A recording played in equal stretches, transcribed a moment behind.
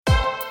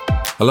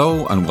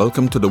Hello and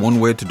welcome to the One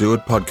Way to Do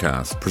It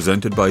podcast,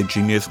 presented by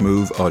Genius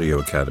Move Audio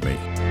Academy.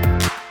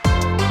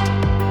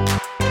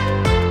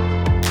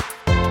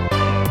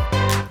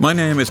 My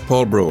name is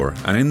Paul Brewer,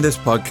 and in this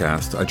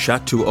podcast I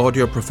chat to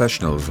audio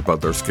professionals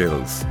about their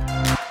skills.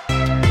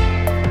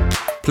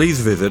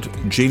 Please visit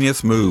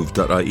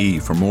geniusmove.ie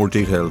for more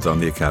details on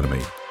the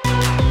Academy.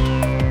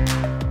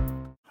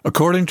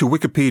 According to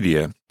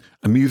Wikipedia,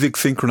 a music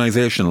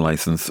synchronization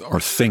license,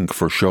 or sync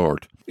for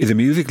short, is a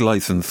music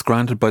license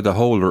granted by the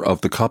holder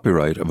of the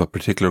copyright of a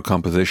particular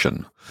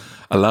composition,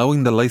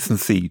 allowing the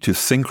licensee to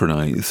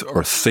synchronize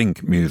or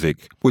sync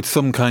music with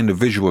some kind of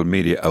visual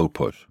media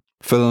output: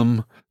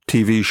 film,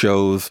 TV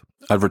shows,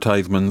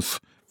 advertisements,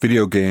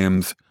 video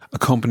games,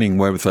 accompanying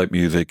website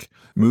music,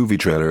 movie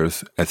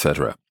trailers,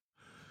 etc.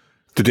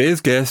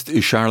 Today's guest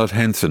is Charlot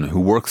Henzen, who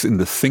works in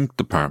the sync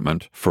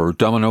department for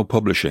Domino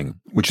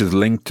Publishing, which is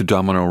linked to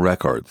Domino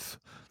Records,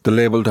 the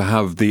label to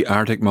have the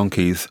Arctic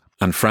Monkeys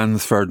and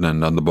Franz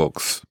Ferdinand on the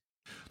books.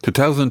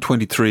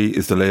 2023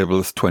 is the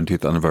label's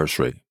 20th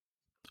anniversary.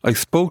 I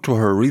spoke to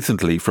her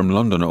recently from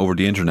London over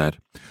the internet,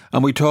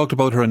 and we talked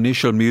about her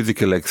initial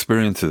musical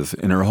experiences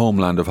in her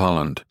homeland of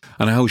Holland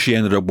and how she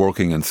ended up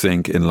working in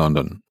sync in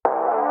London.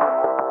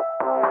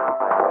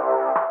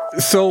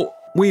 So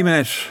we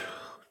met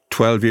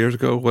 12 years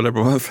ago,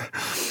 whatever it was.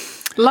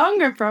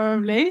 Longer,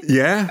 probably.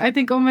 Yeah? I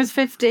think almost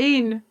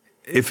 15.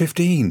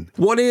 15.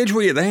 What age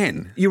were you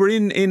then? You were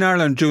in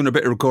Ireland doing a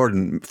bit of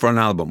recording for an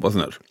album,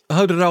 wasn't it?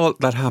 How did all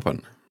that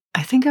happen?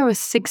 I think I was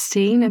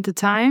 16 at the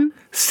time.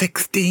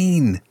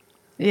 16?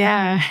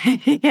 Yeah.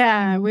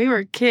 Yeah, we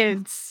were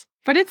kids.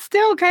 But it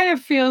still kind of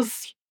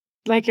feels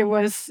like it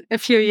was a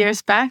few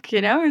years back,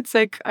 you know? It's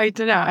like, I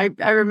don't know,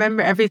 I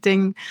remember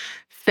everything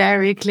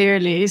very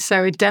clearly.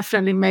 So it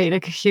definitely made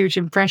like a huge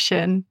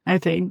impression, I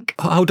think.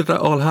 How did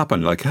that all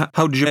happen? Like,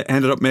 how did you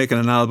end up making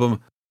an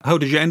album? How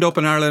did you end up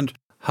in Ireland?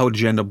 How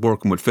did you end up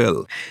working with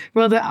Phil?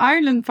 Well, the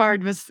Ireland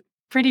part was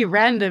pretty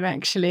random,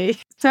 actually.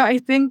 So I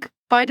think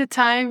by the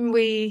time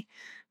we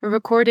were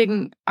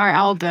recording our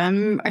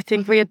album, I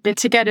think we had been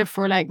together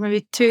for like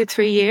maybe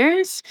 2-3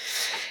 years.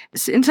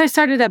 Since I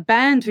started that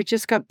band, we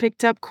just got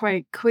picked up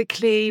quite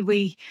quickly.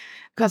 We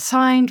got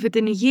signed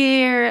within a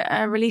year,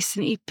 released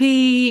an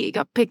EP,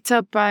 got picked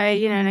up by,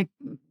 like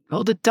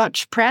all the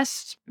Dutch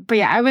press. But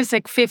yeah, I was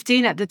like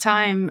 15 at the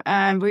time.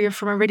 We were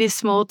from a really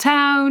small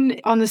town.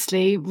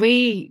 Honestly,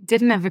 we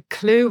didn't have a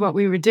clue what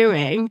we were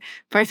doing.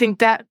 But I think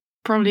that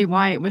probably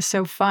why it was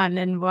so fun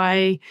and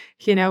why,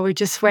 we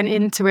just went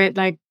into it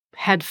like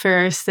head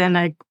first.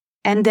 And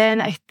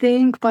then I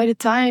think by the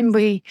time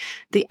the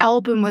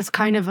album was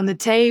kind of on the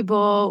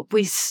table,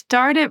 we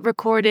started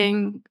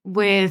recording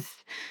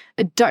with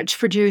a Dutch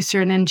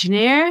producer and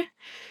engineer.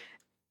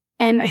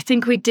 And I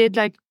think we did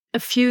like a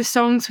few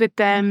songs with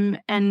them,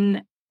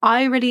 and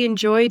I really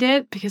enjoyed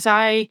it because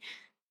I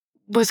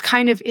was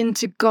kind of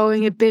into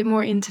going a bit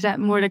more into that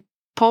more like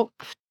pop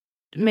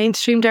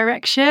mainstream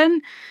direction,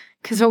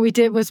 because what we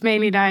did was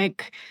mainly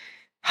like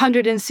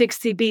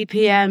 160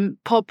 BPM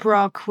pop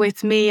rock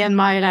with me and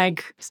my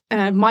like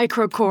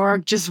micro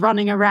chord just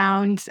running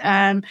around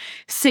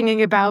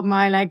singing about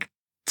my like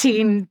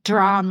teen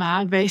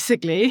drama,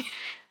 basically.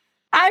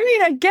 I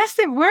mean, I guess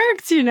it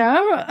worked,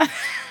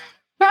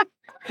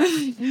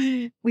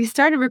 We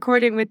started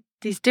recording with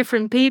these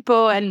different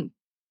people and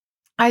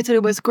I thought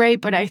it was great,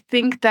 but I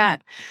think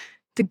that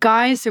the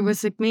guys, it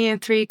was like me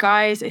and 3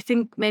 guys, I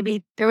think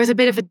maybe there was a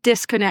bit of a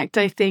disconnect,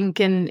 I think,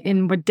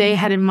 in what they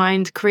had in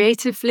mind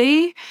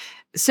creatively.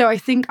 So I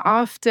think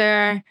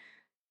after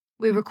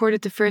we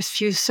recorded the first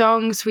few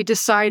songs, we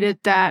decided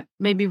that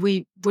maybe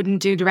we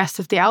wouldn't do the rest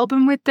of the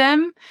album with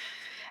them.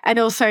 And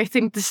also I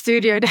think the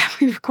studio that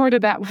we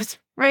recorded at was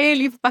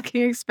really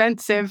fucking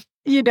expensive.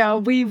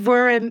 We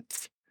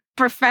weren't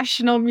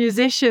professional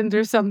musicians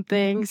or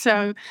something.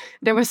 So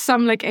there was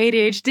some like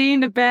ADHD in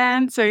the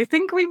band. So I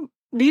think we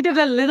needed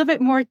a little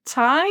bit more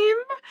time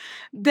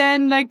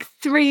than like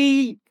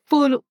 3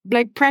 full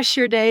like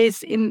pressure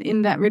days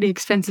in that really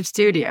expensive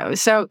studio.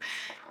 So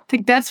I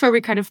think that's where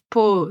we kind of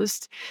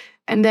paused.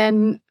 And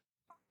then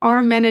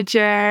our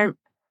manager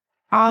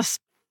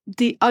asked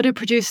the other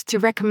producer to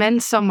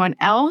recommend someone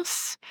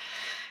else.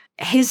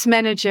 His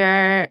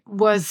manager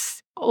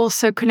was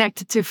also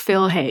connected to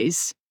Phil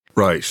Hayes.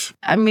 Right.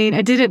 I mean,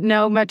 I didn't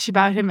know much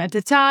about him at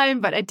the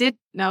time, but I did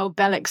know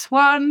Bellix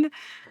One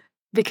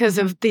because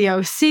of the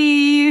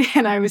OC,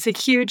 and I was a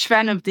huge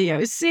fan of the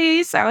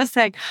OC. So I was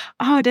like,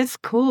 oh, that's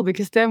cool,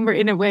 because then we're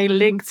in a way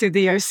linked to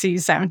the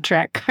OC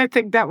soundtrack. I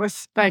think that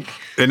was like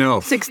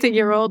enough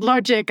 16-year-old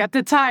logic at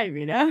the time,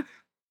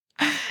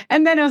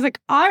 And then I was like,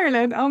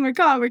 Ireland, oh my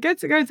God, we get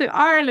to go to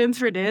Ireland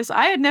for this.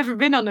 I had never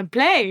been on a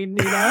plane,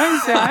 So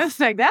I was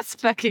like, that's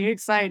fucking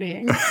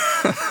exciting.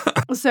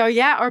 So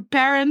yeah, our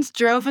parents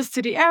drove us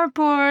to the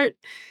airport.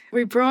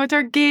 We brought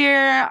our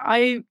gear.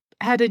 I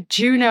had a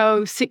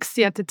Juno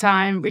 60 at the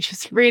time, which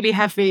was really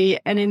heavy.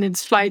 And in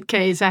its flight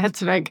case, I had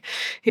to like,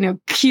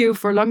 queue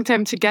for a long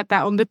time to get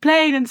that on the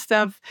plane and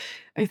stuff.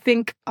 I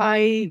think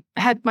I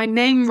had my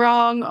name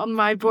wrong on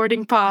my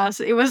boarding pass.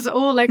 It was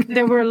all like,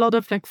 there were a lot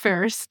of like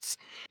firsts,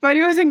 but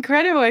it was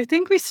incredible. I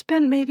think we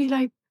spent maybe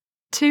like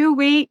 2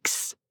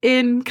 weeks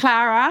in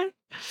Clara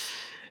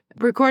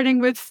recording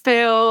with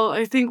Phil.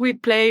 I think we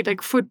played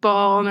like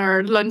football on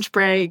our lunch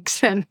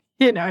breaks and,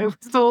 it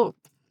was all.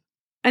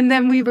 And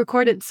then we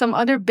recorded some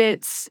other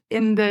bits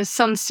in the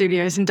Sun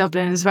Studios in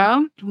Dublin as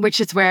well,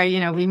 which is where,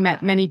 we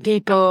met many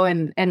people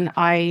and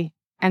I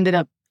ended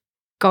up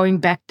going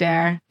back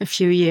there a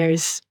few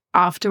years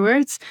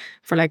afterwards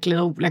for like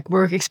little like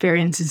work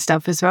experience and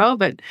stuff as well.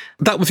 But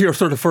that was your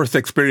sort of first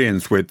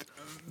experience with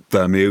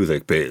the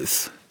music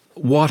biz.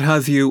 What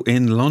has you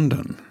in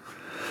London?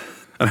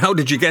 And how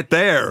did you get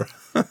there?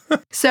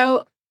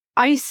 So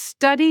I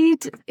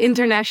studied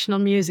international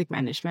music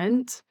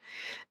management.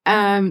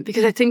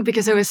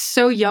 Because I was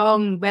so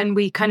young when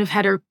we kind of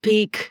had our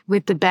peak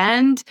with the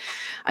band.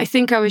 I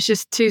think I was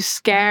just too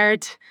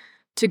scared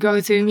to go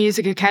to a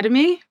music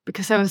academy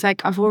because I was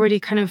like, I've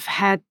already kind of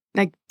had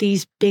like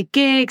these big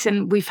gigs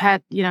and we've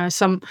had,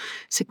 some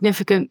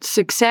significant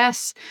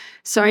success.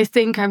 So I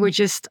think I was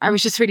just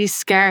really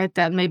scared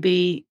that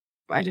maybe,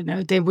 I don't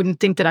know, they wouldn't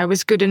think that I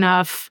was good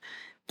enough.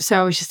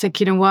 So I was just like,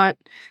 you know what?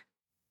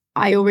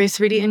 I always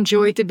really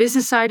enjoyed the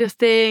business side of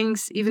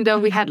things, even though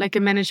we had like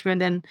a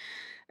management and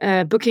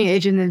booking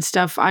agent and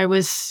stuff. I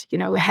was,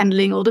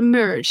 handling all the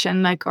merch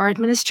and like our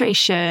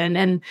administration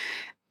and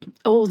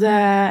all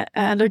the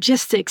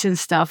logistics and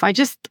stuff. I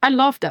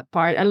loved that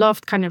part. I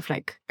loved kind of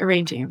like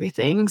arranging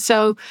everything.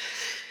 So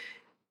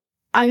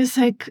I was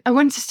like, I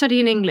wanted to study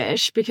in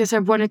English because I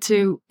wanted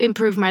to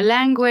improve my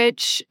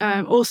language,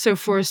 also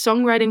for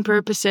songwriting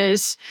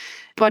purposes.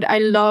 But I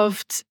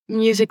loved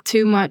music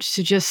too much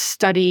to just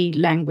study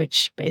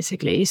language,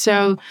 basically.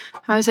 So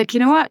I was like, you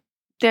know what?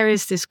 There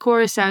is this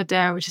course out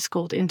there which is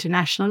called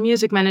International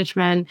Music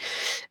Management.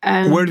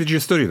 Where did you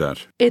study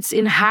that? It's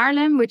in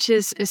Haarlem, which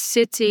is a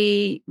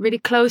city really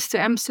close to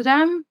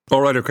Amsterdam.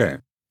 All right, okay.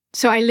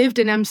 So I lived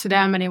in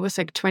Amsterdam and it was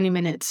like 20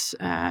 minutes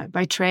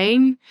by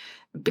train.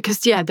 Because,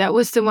 that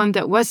was the one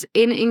that was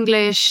in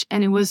English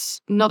and it was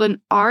not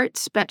an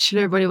arts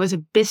bachelor, but it was a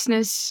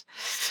business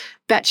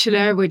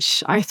bachelor,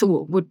 which I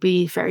thought would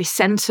be very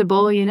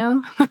sensible, and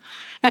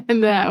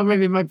or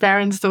maybe my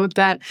parents thought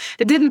that.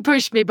 They didn't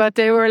push me, but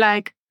they were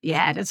like,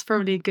 yeah, that's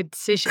probably a good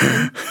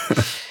decision.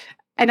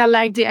 And I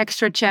liked the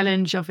extra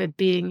challenge of it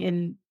being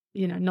in,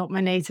 not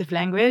my native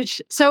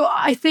language. So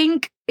I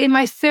think in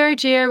my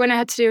third year, when I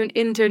had to do an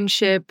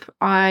internship,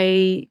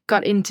 I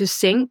got into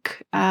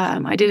sync.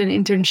 I did an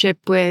internship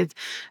with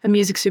a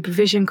music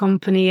supervision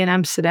company in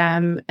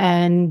Amsterdam.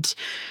 And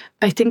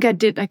I think I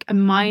did like a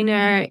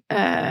minor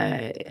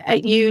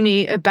at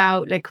uni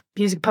about like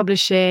music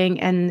publishing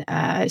and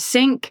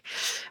sync.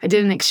 I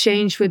did an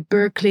exchange with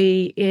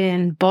Berkeley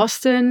in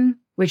Boston,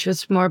 which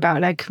was more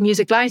about like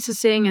music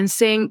licensing and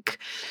sync.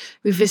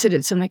 We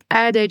visited some like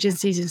ad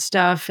agencies and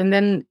stuff. And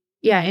then,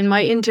 in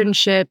my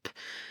internship,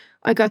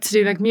 I got to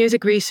do like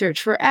music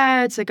research for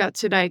ads. I got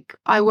to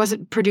I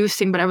wasn't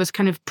producing, but I was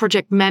kind of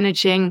project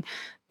managing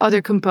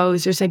other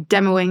composers, like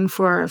demoing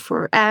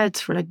for ads,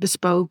 for like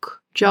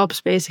bespoke jobs,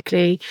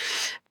 basically.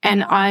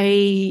 And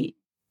I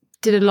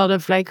did a lot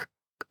of like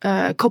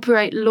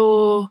copyright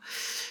law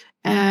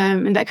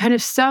and that kind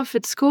of stuff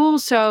at school.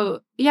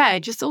 So it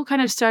just all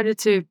kind of started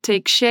to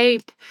take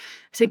shape.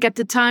 I think at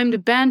the time the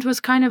band was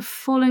kind of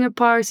falling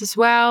apart as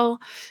well.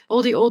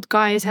 All the old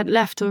guys had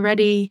left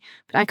already,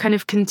 but I kind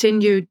of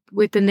continued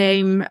with the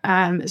name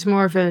as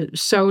more of a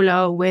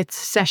solo with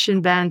session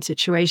band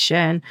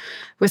situation.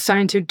 Was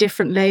signed to a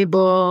different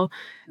label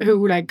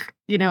who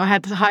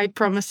had high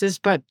promises,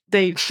 but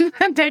they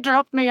they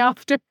dropped me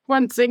after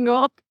one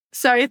single.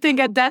 So I think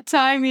at that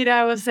time,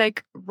 I was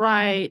like,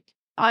 right,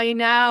 I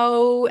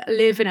now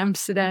live in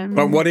Amsterdam.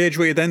 Well, what age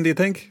were you then, do you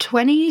think?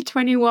 20,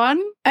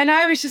 21. And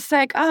I was just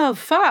like, oh,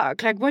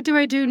 fuck. Like, what do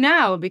I do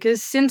now?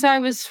 Because since I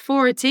was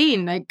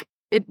 14, like,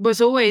 it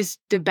was always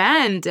the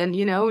band. And,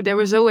 there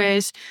was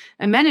always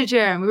a manager.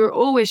 And we were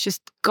always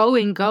just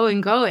going.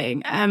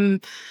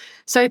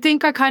 So I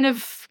think I kind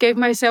of gave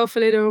myself a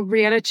little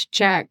reality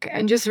check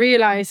and just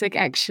realized, like,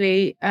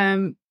 actually,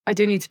 I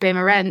do need to pay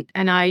my rent.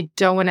 And I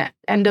don't want to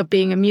end up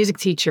being a music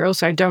teacher.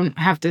 Also, I don't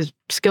have the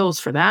skills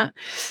for that.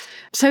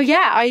 So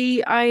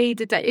I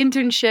did that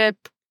internship.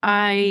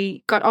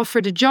 I got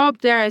offered a job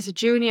there as a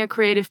junior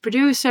creative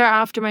producer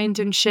after my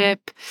internship.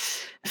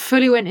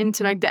 Fully went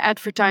into like the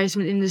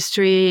advertisement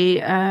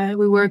industry.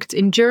 We worked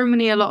in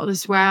Germany a lot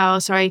as well.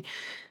 So I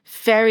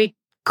very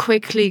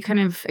quickly kind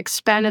of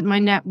expanded my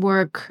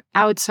network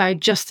outside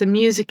just the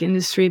music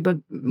industry, but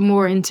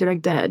more into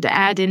like the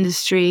ad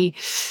industry,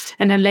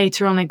 and then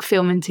later on like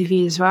film and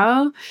TV as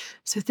well.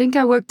 So I think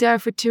I worked there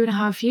for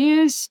 2.5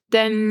 years,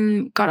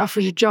 then got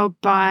offered a job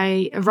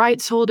by a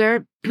rights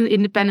holder,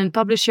 independent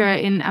publisher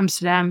in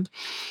Amsterdam.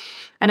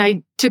 And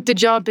I took the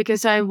job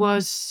because I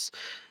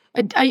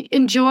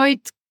enjoyed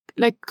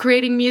like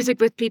creating music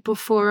with people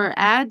for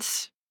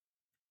ads.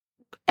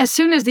 As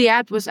soon as the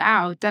ad was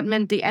out, that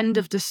meant the end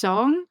of the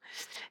song.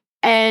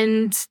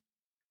 And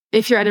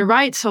if you're at a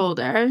rights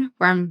holder,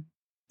 where I'm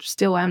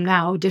still am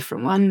now,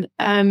 different one,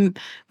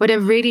 what I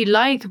really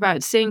like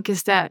about Sync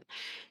is that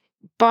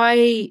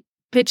by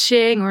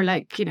pitching or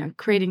like,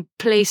 creating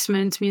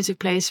placements, music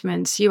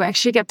placements, you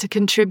actually get to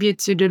contribute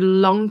to the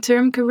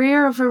long-term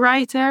career of a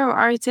writer or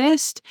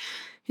artist.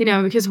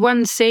 Because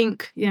one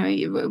sync,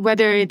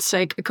 whether it's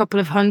like a couple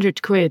of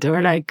 £100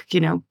 or like,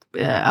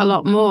 a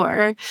lot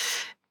more,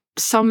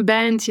 some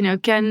bands,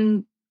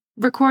 can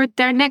record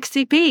their next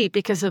EP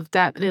because of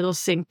that little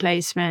sync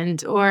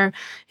placement, or,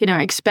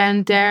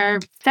 expand their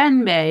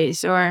fan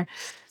base, or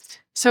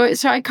so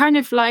I kind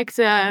of like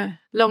the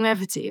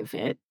longevity of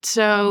it.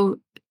 So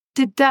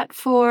did that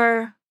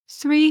for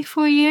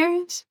 3-4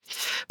 years,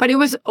 but it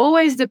was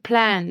always the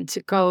plan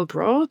to go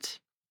abroad.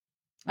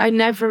 I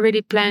never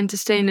really planned to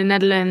stay in the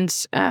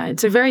Netherlands.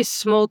 It's a very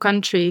small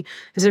country.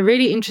 There's a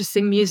really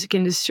interesting music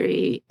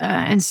industry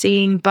and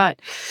scene, but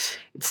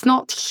it's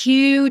not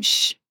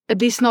huge,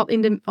 at least not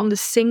on the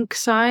sync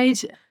side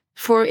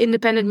for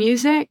independent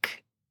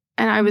music.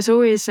 And I was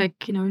always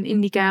like, an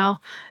indie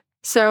gal.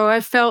 So I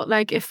felt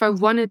like if I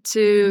wanted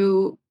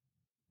to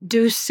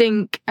do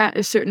sync at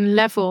a certain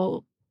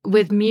level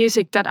with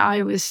music that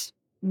I was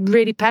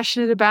really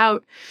passionate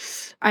about,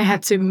 I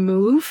had to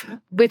move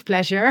with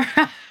pleasure.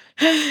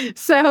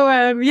 So,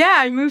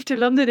 I moved to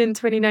London in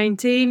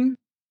 2019,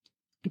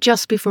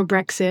 just before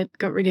Brexit.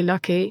 Got really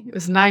lucky. It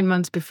was 9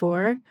 months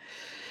before.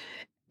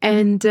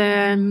 And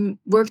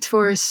worked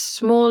for a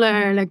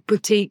smaller, like,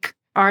 boutique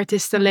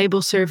artist and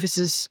label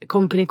services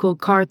company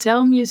called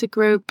Cartel Music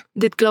Group.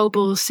 Did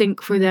global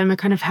sync for them. I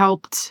kind of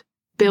helped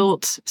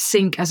build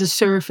sync as a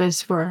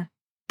service for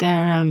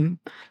their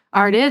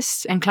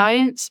artists and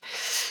clients.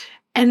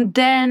 And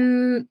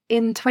then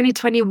in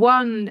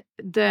 2021,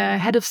 the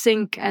head of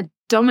sync at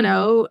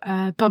Domino,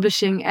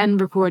 publishing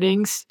and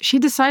recordings, she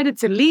decided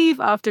to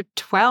leave after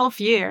 12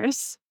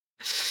 years.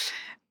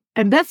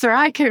 And that's where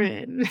I came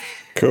in.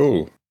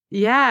 Cool.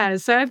 Yeah,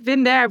 so I've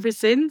been there ever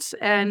since.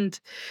 And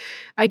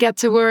I get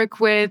to work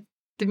with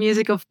the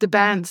music of the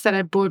bands that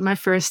I bought my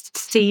first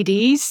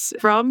CDs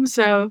from.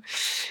 So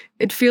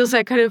it feels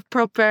like kind of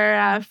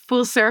proper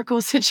full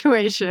circle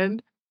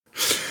situation.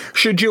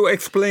 Should you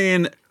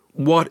explain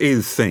what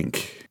is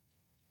sync?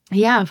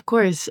 Yeah, of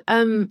course.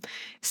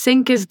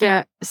 Sync is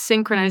the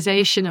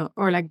synchronization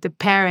or like the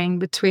pairing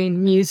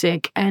between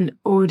music and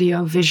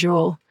audio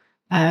visual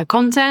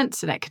content.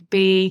 So that could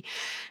be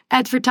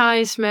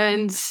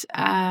advertisements,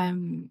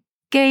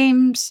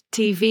 games,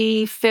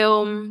 TV,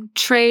 film,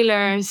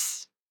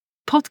 trailers,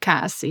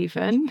 podcasts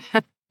even.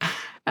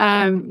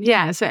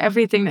 So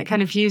everything that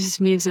kind of uses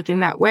music in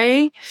that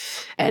way.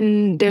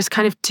 And there's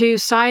kind of two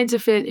sides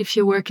of it. If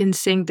you work in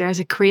sync, there's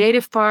a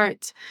creative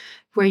part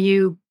where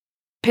you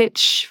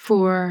pitch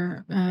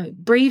for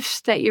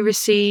briefs that you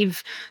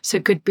receive. So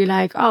it could be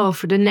like,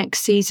 for the next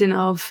season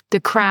of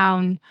The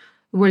Crown,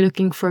 we're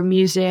looking for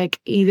music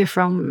either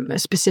from a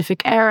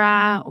specific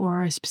era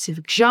or a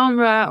specific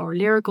genre or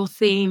lyrical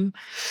theme.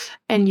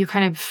 And you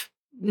kind of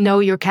know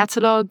your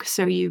catalog.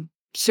 So you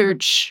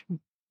search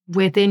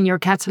within your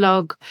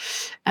catalog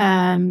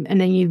and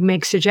then you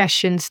make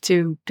suggestions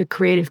to the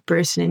creative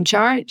person in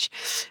charge.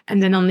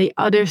 And then on the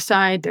other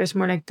side, there's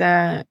more like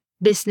the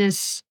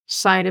business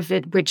side of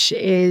it, which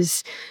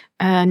is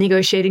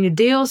negotiating a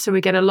deal. So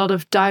we get a lot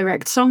of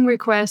direct song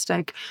requests,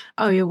 like,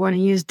 you want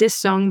to use this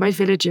song by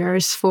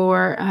Villagers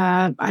for,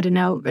 a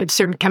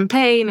certain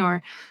campaign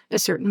or a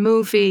certain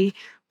movie.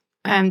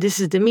 This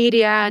is the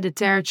media, the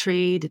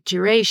territory, the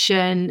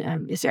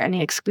duration. Is there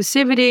any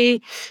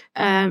exclusivity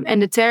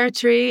and the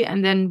territory?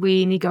 And then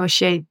we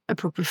negotiate a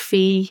proper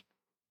fee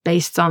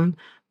based on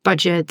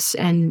budgets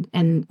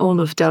and all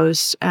of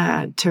those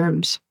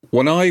terms.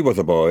 When I was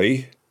a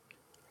boy,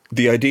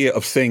 the idea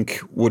of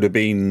sync would have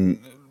been,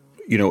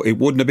 it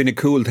wouldn't have been a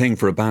cool thing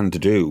for a band to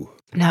do.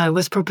 No, it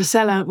was proper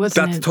sellout,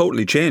 wasn't it? That's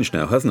totally changed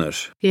now, hasn't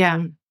it?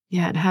 Yeah,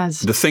 it has.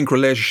 The sync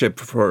relationship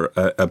for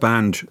a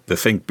band, the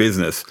sync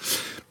business,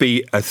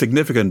 be a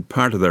significant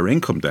part of their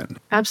income then.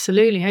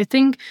 Absolutely. I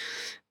think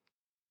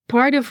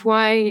part of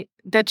why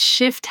that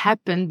shift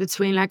happened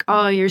between like,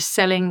 you're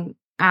selling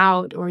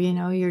out or,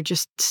 you're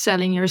just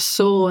selling your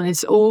soul and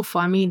it's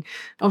awful. I mean,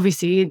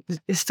 obviously,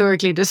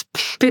 historically, there's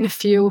been a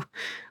few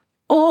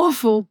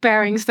awful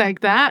pairings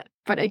like that.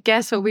 But I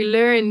guess what we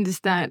learned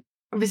is that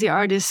obviously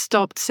artists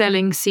stopped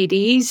selling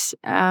CDs.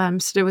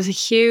 So there was a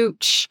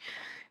huge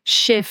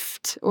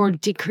shift or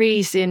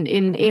decrease in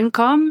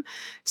income.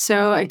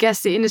 So I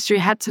guess the industry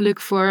had to look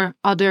for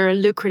other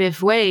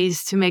lucrative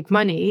ways to make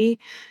money.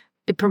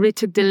 It probably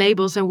took the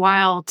labels a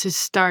while to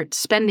start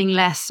spending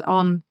less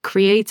on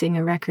creating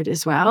a record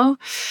as well.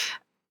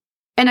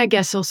 And I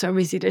guess also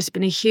obviously there's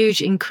been a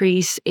huge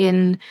increase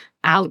in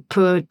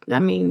output. I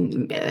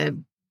mean,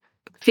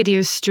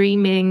 video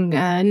streaming,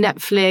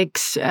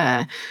 Netflix.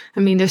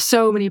 There's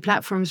so many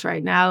platforms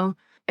right now.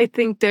 I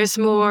think there's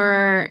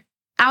more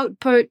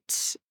output,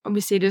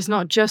 obviously, there's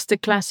not just the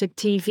classic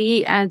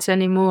TV ads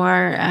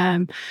anymore.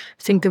 I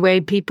think the way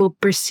people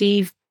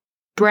perceive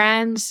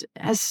brands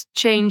has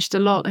changed a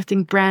lot. I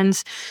think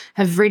brands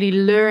have really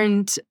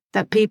learned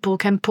that people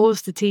can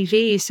pause the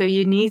TV, so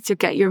you need to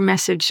get your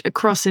message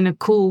across in a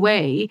cool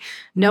way.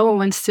 No one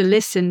wants to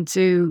listen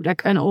to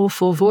like an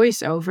awful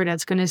voiceover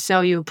that's going to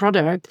sell you a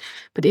product.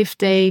 But if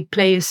they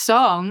play a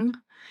song,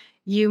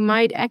 you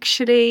might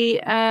actually,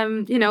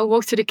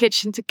 walk to the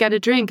kitchen to get a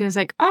drink, and it's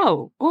like,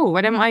 oh,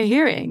 what am I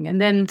hearing? And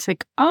then it's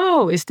like,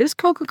 oh, is this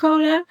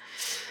Coca-Cola?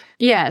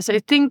 Yeah, so I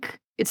think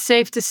it's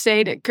safe to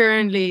say that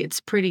currently it's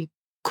pretty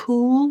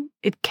cool.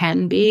 It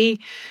can be,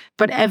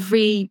 but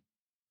every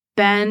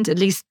band, at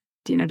least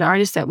the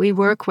artists that we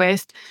work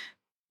with,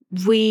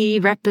 we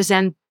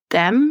represent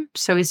them,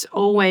 so it's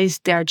always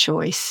their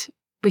choice.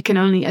 We can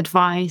only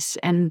advise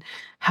and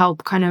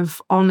help kind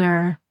of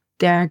honor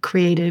their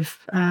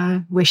creative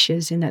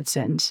wishes in that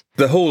sense.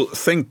 The whole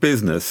sync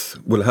business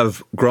will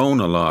have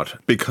grown a lot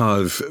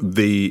because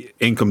the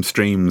income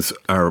streams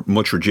are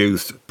much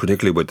reduced,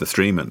 particularly with the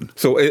streaming.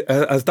 So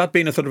has that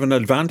been a sort of an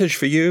advantage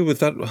for you? Is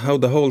that how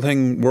the whole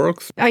thing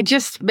works? I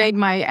just made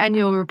my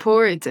annual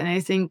report, and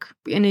I think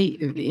in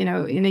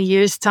a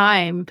year's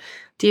time,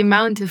 the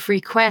amount of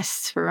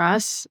requests for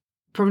us,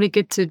 probably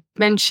good to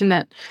mention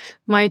that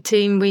my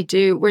team,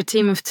 we're a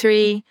team of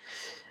 3.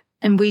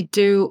 And we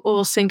do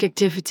all sync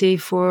activity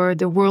for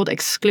the world,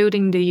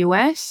 excluding the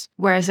US,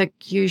 whereas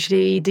like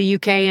usually the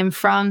UK and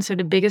France are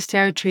the biggest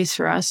territories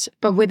for us.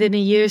 But within a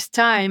year's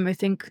time, I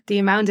think the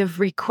amount of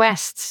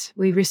requests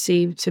we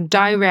received, so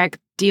direct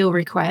deal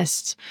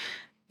requests,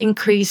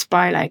 increased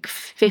by like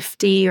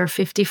 50 or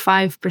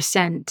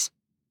 55%.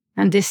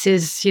 And this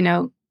is,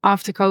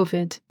 after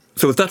COVID.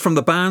 So is that from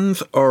the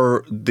bands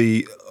or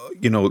the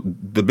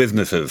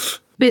businesses?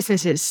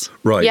 Businesses.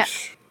 Right. Yeah.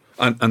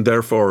 And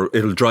therefore,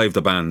 it'll drive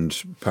the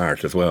band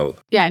part as well.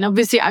 Yeah, and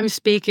obviously I'm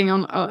speaking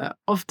on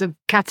of the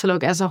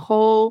catalogue as a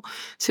whole.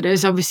 So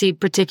there's obviously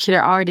particular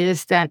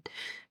artists that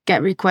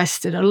get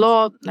requested a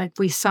lot. Like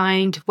we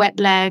signed Wet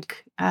Leg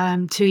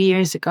 2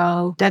 years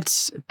ago.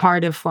 That's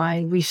part of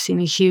why we've seen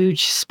a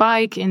huge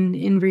spike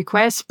in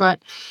requests,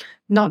 but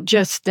not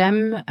just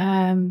them.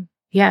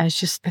 It's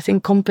just, I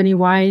think,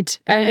 company-wide.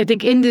 I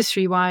think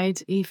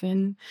industry-wide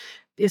even,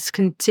 is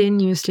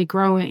continuously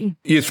growing.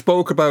 You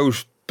spoke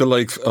about the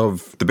likes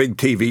of the big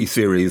TV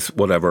series,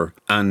 whatever,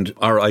 and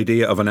our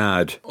idea of an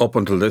ad up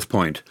until this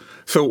point.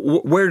 So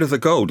where does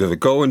it go? Does it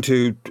go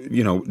into,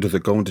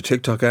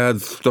 TikTok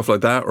ads, stuff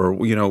like that? Or,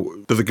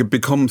 does it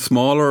become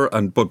smaller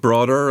but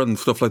broader and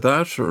stuff like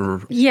that?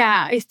 Or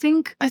yeah, I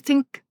think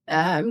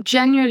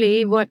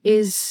generally what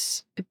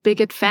is a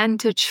big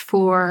advantage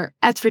for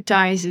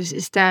advertisers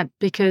is that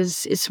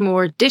because it's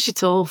more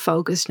digital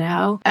focused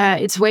now,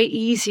 it's way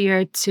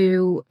easier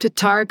to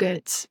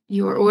target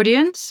your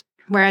audience.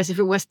 Whereas if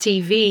it was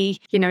TV,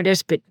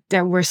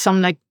 there were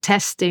some like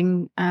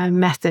testing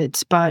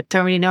methods, but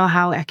don't really know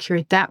how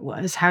accurate that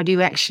was. How do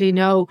you actually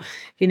know,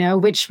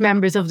 which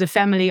members of the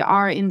family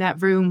are in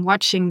that room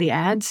watching the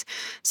ads?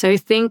 So I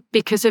think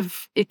because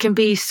of it can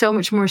be so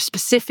much more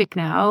specific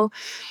now,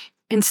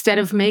 instead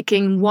of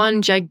making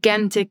one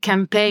gigantic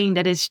campaign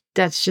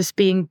that's just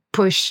being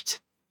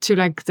pushed to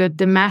like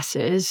the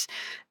masses.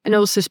 And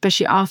also,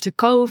 especially after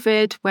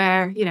COVID,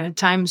 where,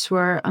 times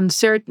were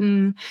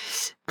uncertain,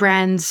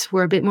 brands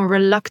were a bit more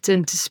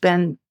reluctant to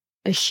spend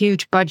a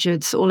huge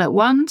budgets all at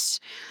once.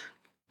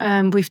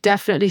 We've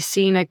definitely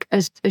seen like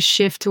a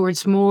shift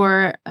towards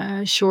more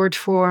short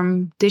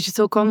form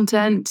digital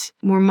content,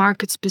 more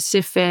market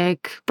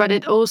specific, but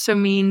it also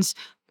means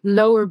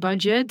lower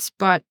budgets,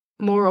 but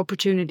more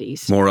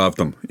opportunities. More of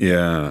them,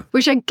 yeah.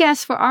 Which I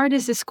guess for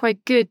artists is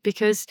quite good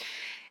because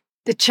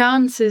the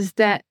chances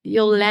that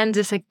you'll land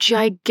this like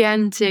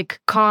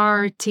gigantic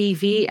car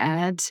TV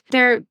ad,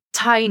 they're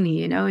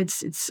tiny,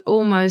 it's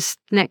almost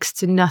next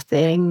to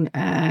nothing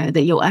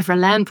that you'll ever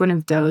land one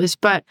of those.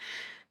 But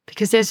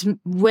because there's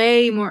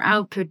way more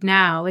output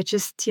now, it's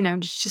just,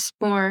 it's just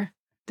more,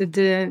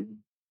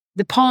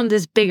 the pond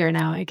is bigger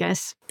now, I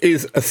guess.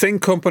 Is a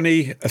sync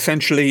company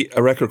essentially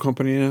a record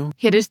company now?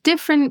 Yeah, there's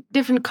different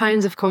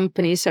kinds of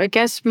companies. So I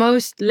guess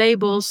most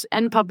labels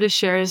and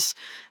publishers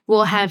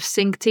will have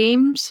sync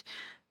teams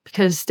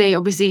because they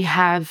obviously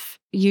have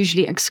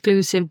usually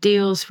exclusive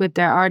deals with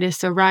their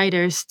artists or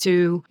writers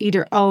to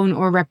either own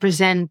or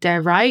represent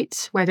their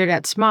rights, whether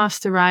that's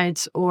master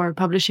rights or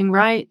publishing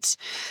rights.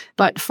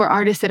 But for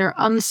artists that are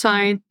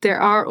unsigned, there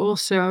are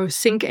also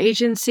sync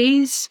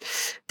agencies.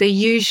 They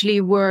usually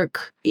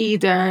work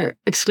either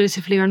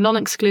exclusively or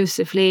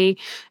non-exclusively,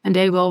 and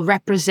they will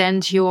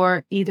represent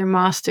your either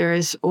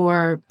masters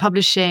or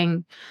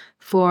publishing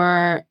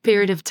for a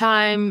period of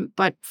time,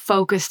 but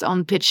focused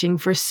on pitching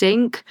for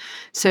sync.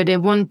 So they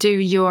won't do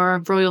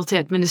your royalty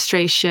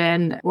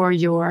administration or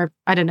your,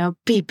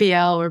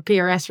 PPL or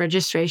PRS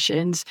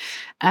registrations,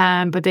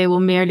 but they will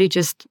merely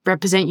just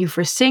represent you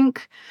for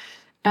sync,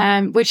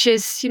 which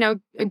is,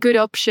 a good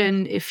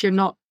option if you're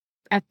not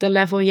at the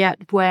level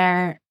yet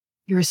where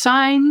you're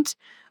signed,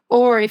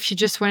 or if you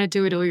just want to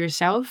do it all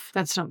yourself,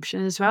 that's an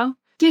option as well.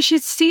 you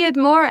should see it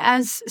more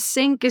as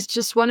sync is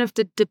just one of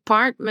the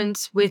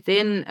departments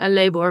within a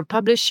label or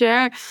publisher.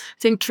 I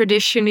think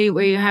traditionally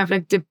where you have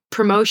like the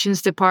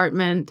promotions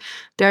department,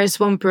 there's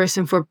one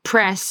person for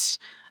press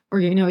or,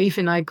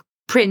 even like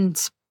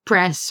print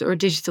press or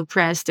digital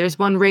press. There's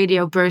one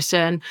radio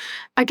person.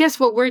 I guess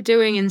what we're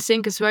doing in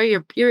sync as well,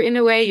 you're in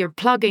a way, you're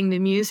plugging the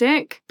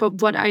music.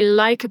 But what I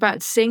like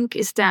about sync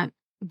is that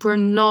we're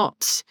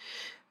not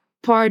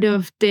part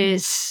of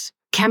this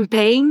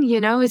campaign,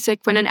 it's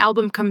like when an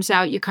album comes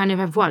out, you kind of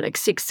have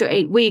 6 to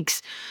 8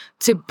 weeks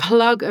to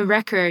plug a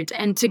record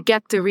and to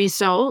get the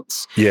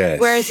results. Yes.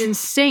 Whereas in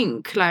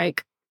sync,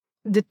 like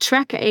the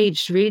track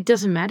age really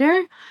doesn't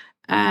matter.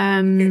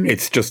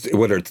 It's just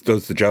whether it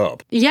does the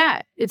job.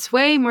 Yeah, it's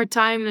way more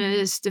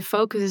timeless. The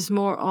focus is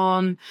more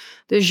on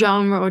the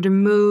genre or the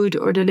mood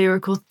or the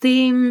lyrical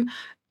theme.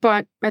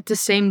 But at the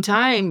same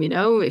time,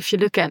 if you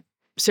look at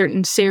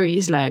certain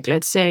series, like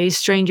let's say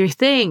Stranger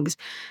Things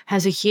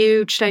has a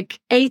huge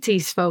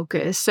 80s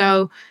focus.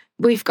 So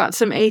we've got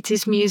some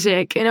 80s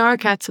music in our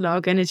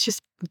catalog and it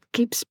just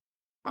keeps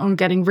on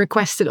getting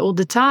requested all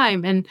the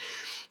time. And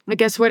I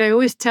guess what I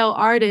always tell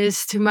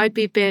artists who might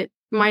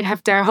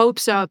have their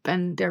hopes up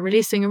and they're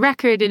releasing a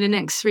record in the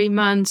next 3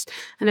 months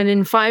and then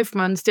in 5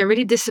 months they're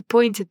really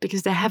disappointed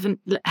because they haven't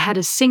had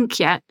a sync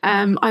yet.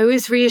 I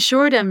always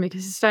reassure them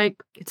because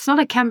it's not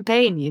a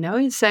campaign,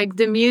 it's like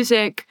the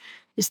music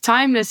is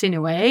timeless in a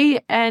way,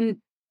 and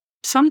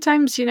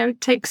sometimes it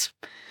takes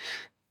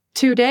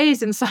 2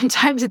 days and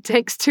sometimes it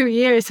takes 2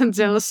 years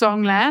until a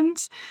song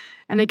lands.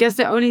 And I guess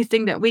the only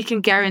thing that we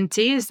can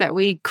guarantee is that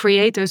we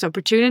create those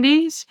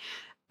opportunities,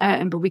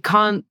 but we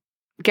can't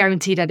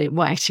guarantee that it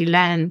will actually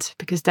land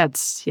because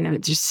that's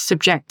just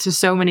subject to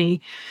so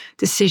many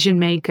decision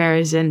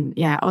makers and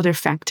other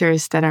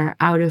factors that are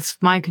out of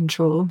my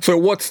control. So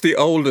what's the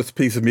oldest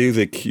piece of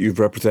music you've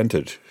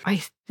represented?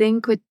 I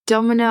think with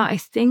Domino,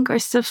 our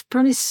stuff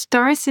probably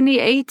starts in the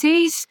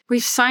 80s.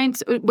 We've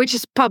signed, which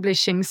is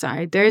publishing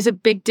side. There is a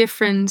big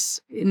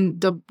difference in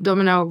the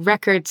Domino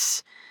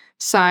Records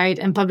side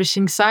and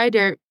publishing side.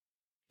 They're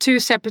two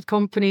separate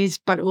companies,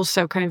 but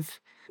also kind of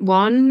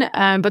one.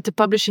 But the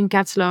publishing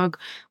catalog,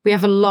 we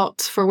have a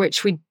lot for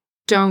which we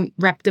don't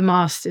rep the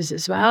masters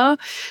as well.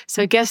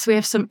 So I guess we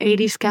have some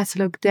 80s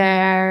catalog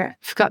there.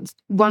 We've got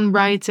one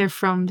writer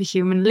from the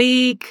Human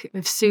League. We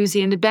have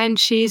Susie and the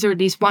Banshees, or at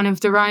least one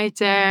of the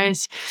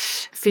writers.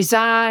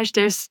 Visage.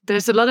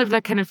 There's a lot of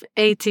kind of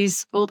old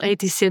 80s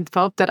synth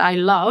pop that I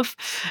love.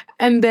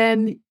 And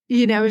then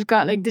we've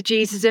got the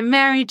Jesus and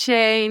Mary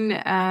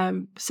chain.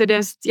 So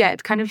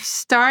it kind of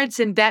starts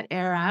in that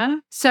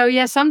era.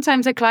 So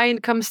sometimes a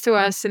client comes to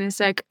us and it's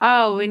like,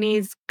 oh, we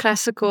need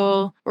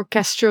classical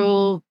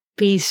orchestral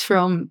piece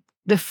from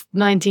the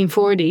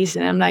 1940s.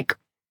 And I'm like,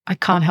 I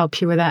can't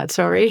help you with that,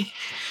 sorry.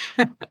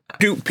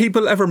 Do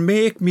people ever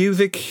make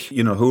music,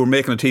 who are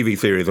making a TV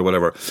series or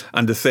whatever,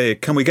 and to say,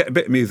 can we get a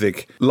bit of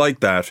music like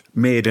that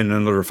made in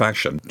another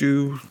fashion? Do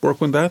you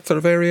work in that sort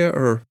of area?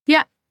 Or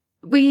yeah,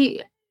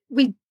 we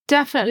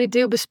definitely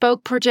do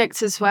bespoke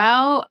projects as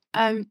well.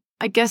 I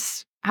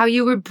guess how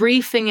you were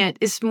briefing it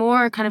is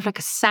more kind of like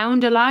a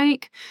sound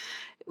alike,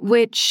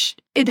 which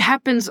it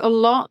happens a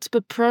lot,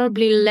 but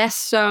probably less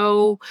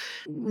so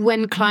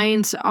when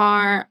clients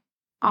are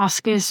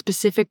asking a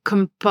specific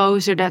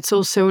composer that's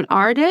also an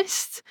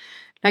artist.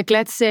 Like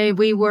let's say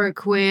we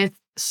work with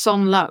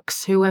Son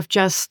Lux, who have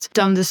just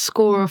done the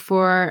score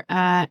for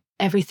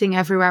Everything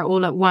Everywhere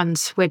All at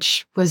Once,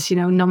 which was,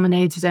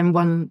 nominated and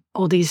won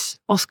all these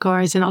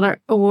Oscars and other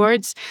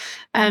awards.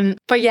 But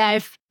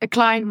if a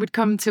client would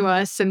come to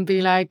us and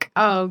be like,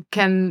 oh,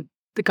 can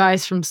the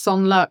guys from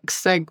Son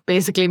Lux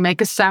basically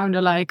make a sound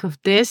alike of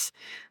this,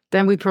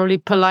 then we probably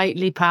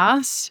politely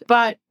pass.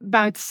 But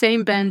about the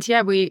same band,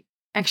 we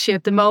actually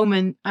at the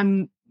moment,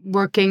 I'm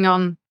working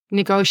on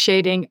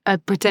negotiating a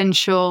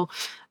potential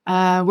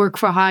work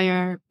for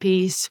hire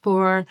piece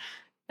for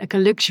a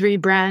luxury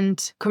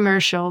brand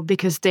commercial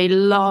because they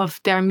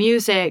love their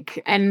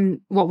music. And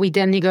what we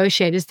then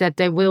negotiate is that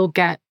they will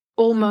get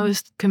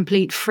almost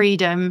complete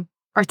freedom,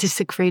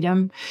 artistic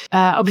freedom,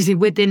 obviously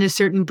within a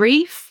certain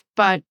brief.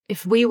 But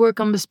if we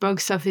work on bespoke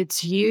stuff,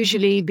 it's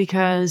usually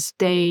because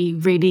they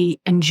really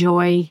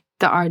enjoy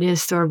the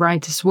artist or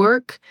writer's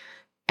work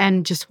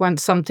and just want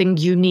something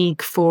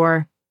unique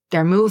for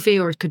their movie,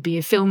 or it could be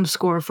a film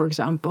score, for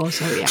example.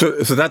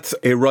 So that's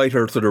a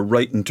writer sort of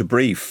writing to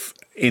brief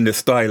in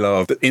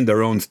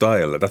their own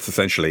style. That's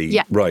essentially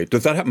right.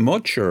 Does that happen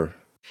much, or?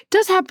 It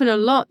does happen a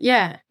lot,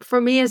 yeah. For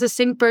me as a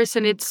sync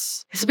person,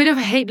 it's a bit of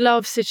a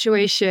hate-love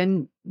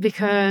situation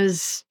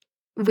because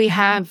we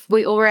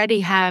already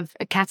have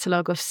a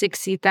catalogue of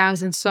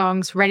 60,000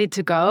 songs ready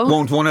to go.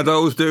 Won't one of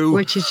those do?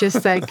 Which is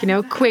just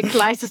quick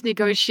license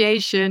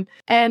negotiation.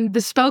 And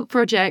bespoke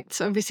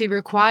projects obviously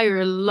require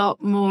a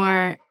lot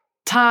more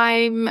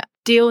time.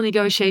 Deal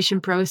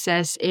negotiation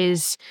process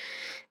is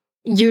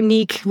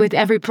unique with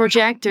every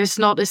project. There's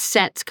not a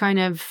set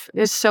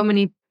there's so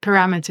many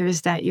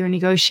parameters that you're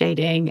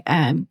negotiating.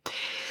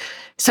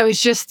 So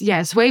it's just,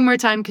 it's way more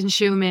time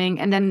consuming.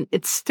 And then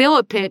it's still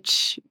a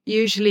pitch.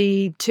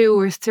 Usually 2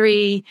 or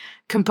 3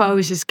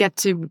 composers get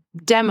to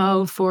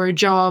demo for a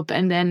job,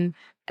 and then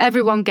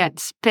everyone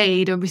gets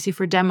paid, obviously,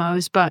 for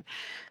demos. But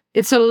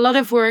it's a lot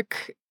of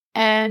work.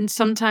 And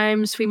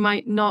sometimes we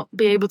might not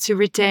be able to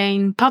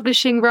retain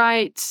publishing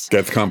rights.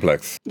 Gets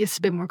complex. It's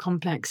a bit more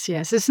complex,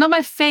 yes. It's not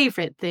my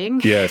favorite thing.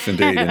 Yes,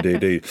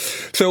 indeed.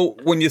 So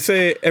when you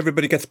say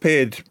everybody gets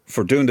paid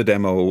for doing the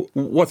demo,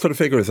 what sort of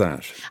figure is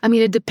that? I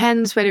mean, it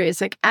depends whether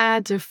it's like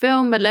ads or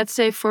film, but let's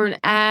say for an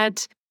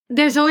ad,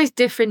 there's always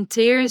different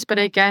tiers, but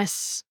I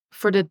guess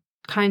for the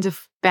kinds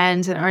of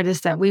bands and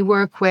artists that we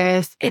work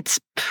with, it's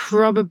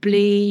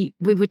probably,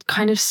 we would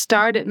kind of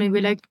start at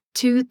maybe like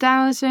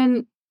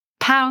 £2,000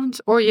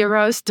 or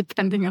euros,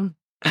 depending on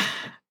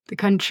the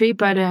country.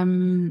 But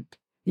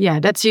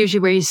that's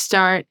usually where you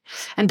start.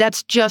 And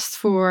that's just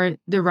for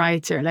the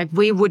writer. Like,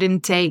 we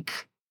wouldn't take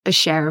a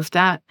share of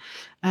that.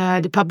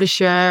 The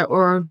publisher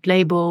or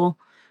label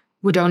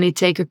would only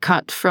take a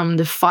cut from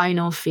the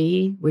final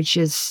fee, which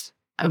is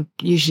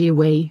usually a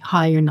way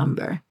higher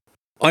number.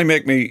 I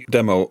make me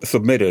demo,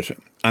 submit it,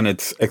 and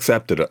it's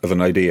accepted as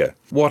an idea.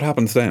 What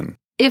happens then?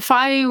 If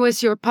I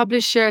was your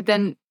publisher,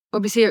 then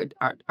obviously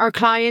our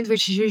client,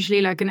 which is usually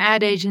like an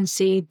ad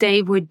agency,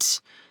 they would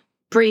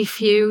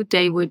brief you.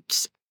 They would,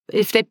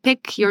 if they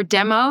pick your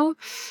demo,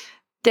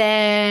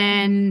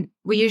 then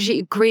we usually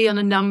agree on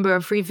a number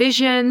of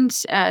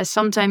revisions.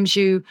 Sometimes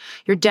your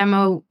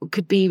demo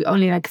could be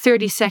only like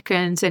 30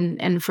 seconds,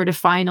 and for the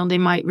final, they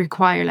might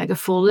require like a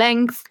full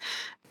length.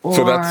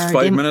 So that's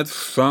 5 minutes,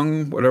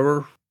 song,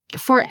 whatever?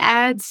 For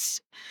ads,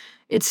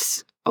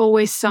 it's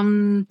always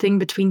something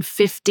between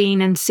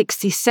 15 and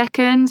 60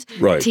 seconds.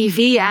 Right.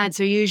 TV ads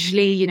are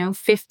usually,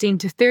 15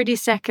 to 30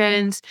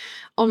 seconds.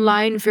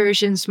 Online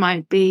versions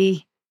might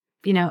be,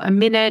 a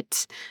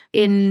minute.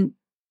 In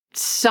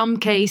some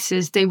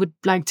cases, they would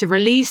like to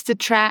release the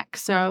track,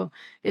 so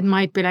it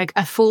might be like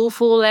a full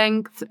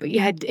length.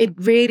 Yeah, it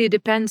really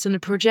depends on the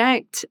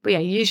project. But yeah,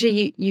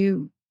 usually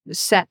you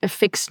set a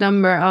fixed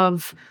number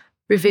of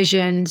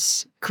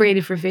revisions,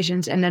 creative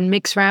revisions, and then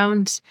mix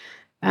rounds.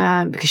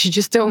 Because you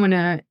just don't want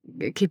to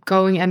keep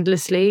going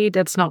endlessly.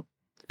 That's not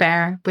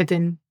fair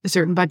within a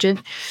certain budget.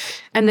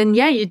 And then,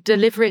 you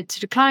deliver it to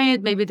the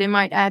client. Maybe they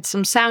might add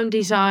some sound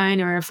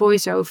design or a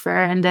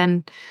voiceover, and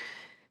then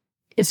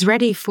it's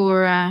ready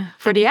for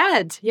the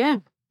ad. Yeah.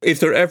 Is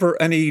there ever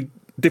any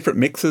different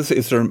mixes?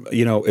 Is there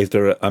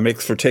a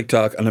mix for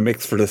TikTok and a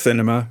mix for the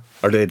cinema?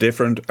 Are they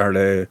different?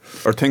 Or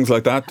things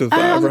like that? Does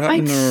that ever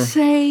happen? I'd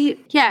say,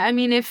 I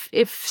mean, if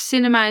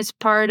cinema is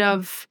part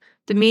of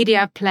the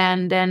media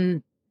plan,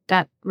 then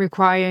that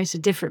requires a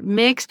different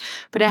mix.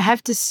 But I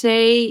have to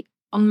say,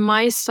 on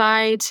my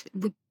side,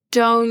 we're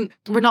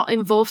not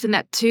involved in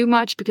that too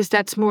much, because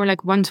that's more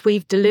like once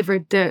we've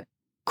delivered the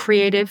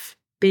creative,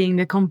 being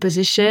the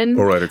composition.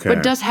 All right, okay.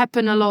 What does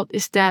happen a lot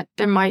is that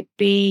there might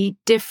be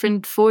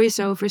different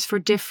voiceovers for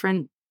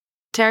different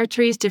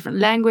territories, different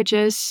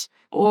languages,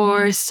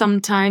 or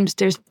sometimes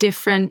there's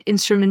different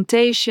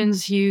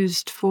instrumentations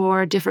used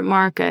for different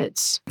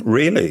markets.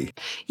 Really?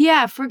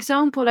 Yeah, for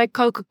example, like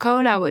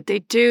Coca-Cola, what they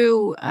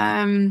do,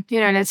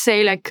 let's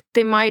say like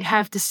they might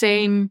have the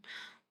same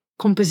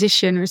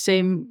composition or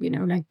same,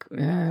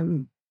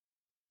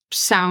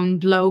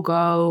 sound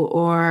logo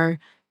or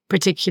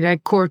particular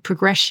chord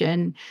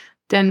progression.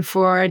 Then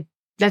for,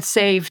 let's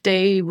say if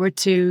they were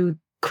to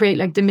create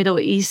like the Middle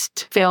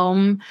East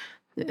film,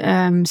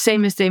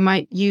 same as they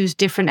might use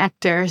different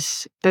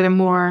actors that are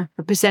more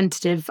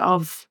representative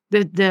of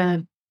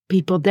the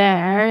people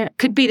there.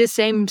 Could be the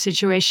same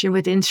situation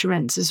with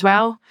instruments as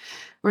well,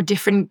 or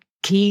different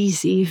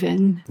keys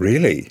even.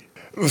 Really?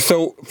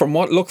 So from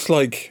what looks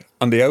like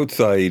on the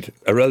outside,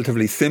 a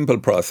relatively simple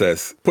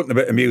process, putting a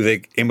bit of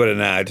music in with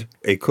an ad,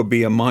 it could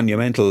be a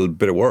monumental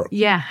bit of work.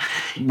 Yeah.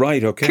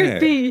 Right, okay. Could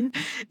be.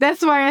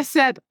 That's why I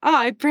said,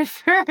 I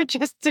prefer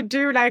just to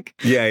do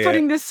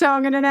putting the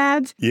song in an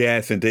ad.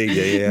 Yes, indeed.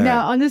 Yeah.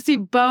 No, honestly,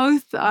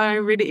 both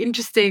are really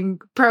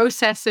interesting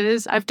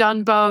processes. I've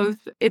done both.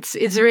 It's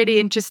really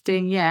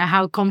interesting,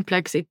 how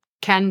complex it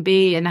can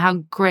be and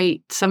how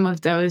great some of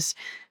those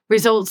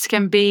results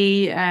can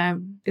be.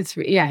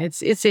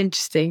 It's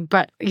interesting,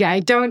 but I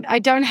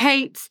don't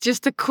hate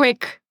just a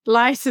quick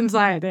license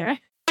either.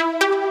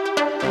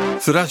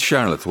 So that's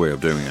Charlotte's way of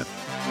doing it.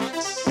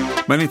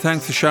 Many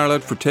thanks to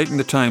Charlotte for taking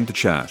the time to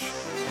chat.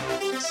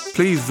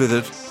 Please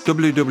visit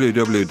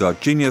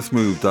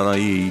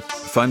www.geniusmove.ie to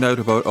find out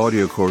about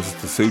audio courses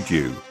to suit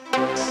you.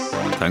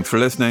 Thanks for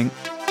listening.